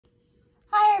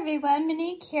everyone,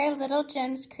 Monique here, Little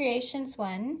Gems Creations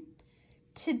 1.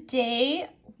 Today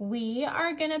we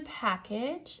are going to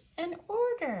package an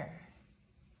order.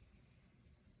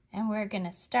 And we're going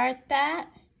to start that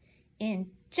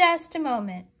in just a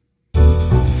moment.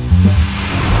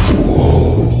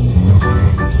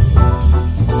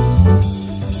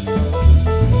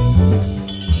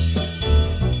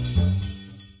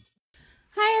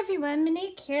 Hi everyone,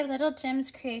 Monique here, Little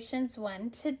Gems Creations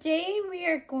 1. Today we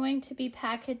are going to be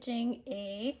packaging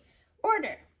a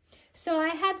order. So I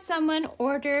had someone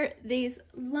order these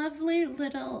lovely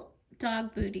little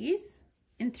dog booties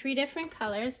in 3 different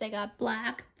colors. They got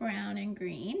black, brown, and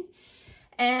green.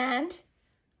 And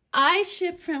I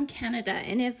ship from Canada,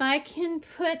 and if I can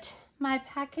put my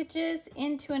packages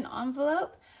into an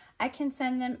envelope, I can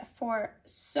send them for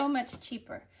so much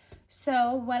cheaper.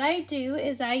 So what I do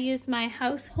is I use my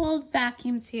household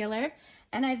vacuum sealer,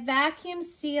 and I vacuum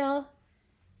seal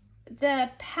the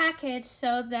package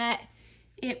so that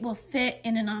it will fit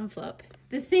in an envelope.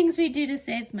 The things we do to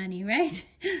save money, right?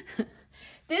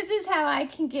 This is how I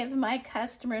can give my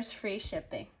customers free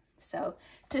shipping. So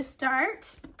to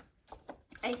start,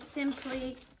 I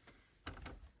simply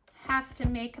have to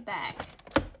make a bag.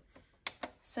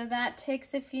 So that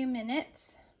takes a few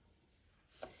minutes.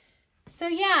 So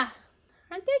yeah,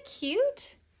 aren't they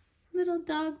cute? Little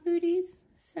dog booties,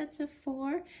 sets of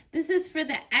 4. This is for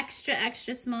the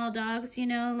extra small dogs, you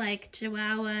know, like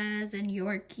Chihuahuas and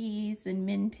Yorkies and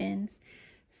Min Pins.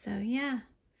 So yeah,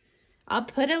 I'll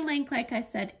put a link, like I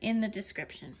said, in the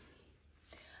description.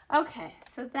 Okay,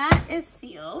 so that is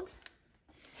sealed.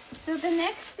 So the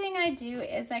next thing I do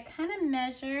is I kind of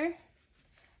measure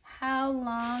how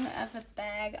long of a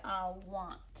bag I'll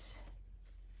want.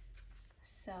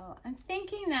 So I'm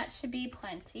thinking that should be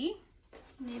plenty,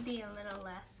 maybe a little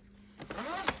less.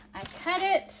 I cut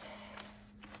it,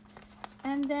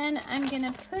 and then I'm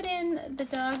gonna put in the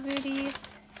dog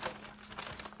booties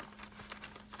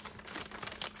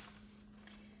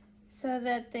so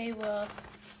that they will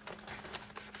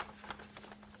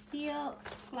seal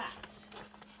flat.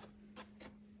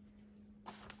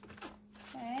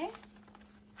 Okay,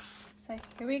 so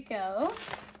here we go.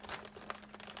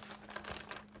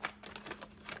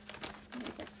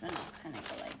 This one will kind of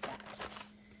go like that.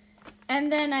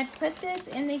 And then I put this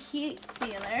in the heat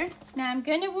sealer. Now I'm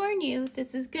going to warn you,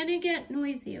 this is going to get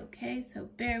noisy, okay? So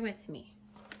bear with me.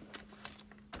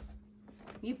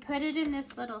 You put it in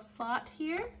this little slot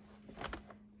here.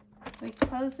 We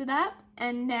close it up,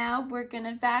 and now we're going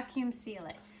to vacuum seal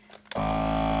it.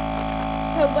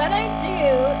 So what I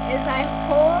do is I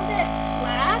hold it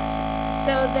flat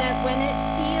so that when it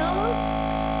seals,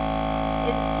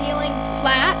 it's sealing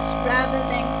flat rather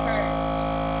than curved.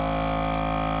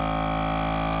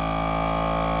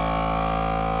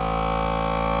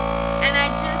 And I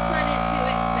just let it do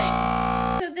its thing.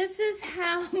 So this is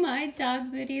how my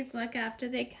dog booties look after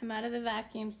they come out of the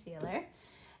vacuum sealer.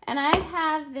 And I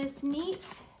have this neat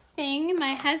thing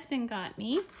my husband got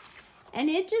me, and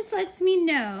it just lets me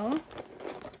know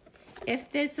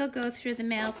if this will go through the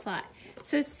mail slot.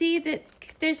 So see that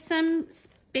there's some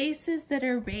spaces that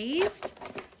are raised.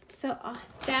 So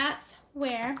that's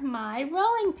where my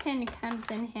rolling pin comes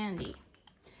in handy.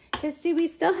 Because see, we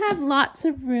still have lots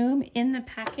of room in the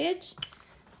package.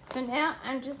 So now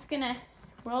I'm just gonna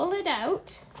roll it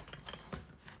out.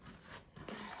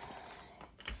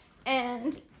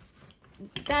 And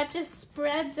that just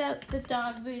spreads out the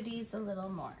dog booties a little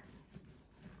more.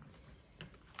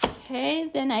 Okay,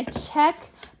 then I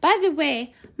check. By the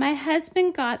way, my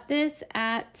husband got this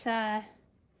at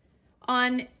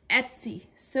on Etsy.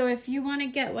 So if you want to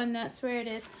get one, that's where it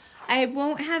is. I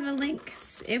won't have a link.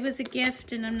 It was a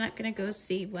gift, and I'm not going to go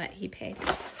see what he paid.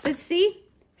 But see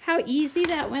how easy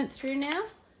that went through now?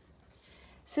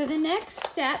 So the next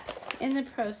step in the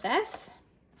process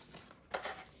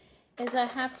is I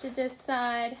have to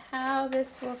decide how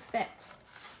this will fit.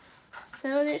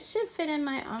 So it should fit in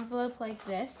my envelope like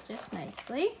this, just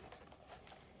nicely.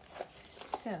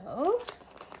 So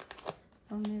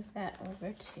I'll move that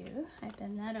over too. I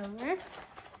bend that over.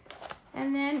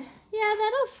 And then, yeah,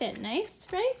 that'll fit nice,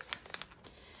 right?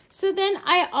 So then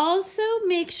I also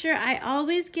make sure I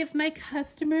always give my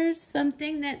customers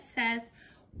something that says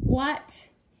what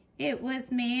it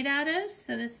was made out of.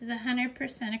 So this is 100%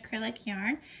 acrylic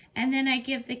yarn. And then I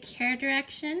give the care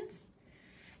directions.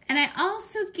 And I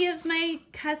also give my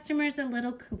customers a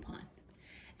little coupon.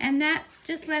 And that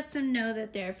just lets them know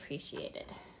that they're appreciated.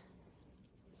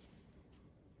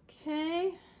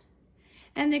 Okay.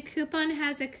 And the coupon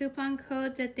has a coupon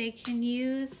code that they can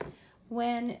use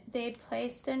when they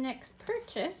place their next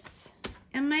purchase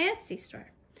in my Etsy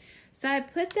store. So I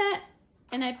put that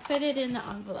and I put it in the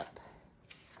envelope.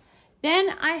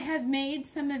 Then I have made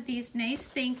some of these nice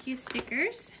thank you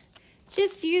stickers,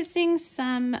 just using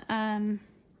some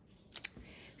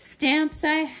stamps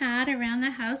I had around the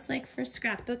house, like for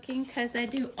scrapbooking, because I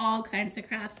do all kinds of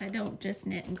crafts. I don't just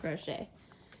knit and crochet.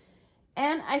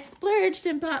 And I splurged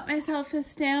and bought myself a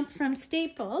stamp from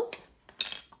Staples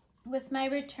with my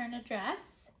return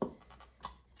address.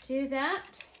 Do that.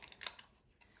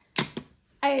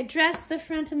 I address the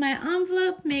front of my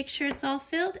envelope, make sure it's all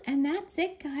filled, and that's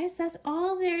it, guys. That's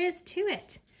all there is to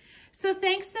it. So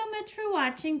thanks so much for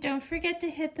watching. Don't forget to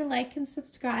hit the like and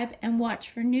subscribe and watch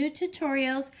for new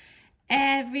tutorials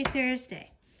every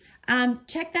Thursday.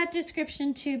 Check that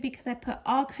description too, because I put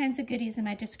all kinds of goodies in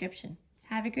my description.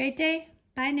 Have a great day.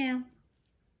 Bye now.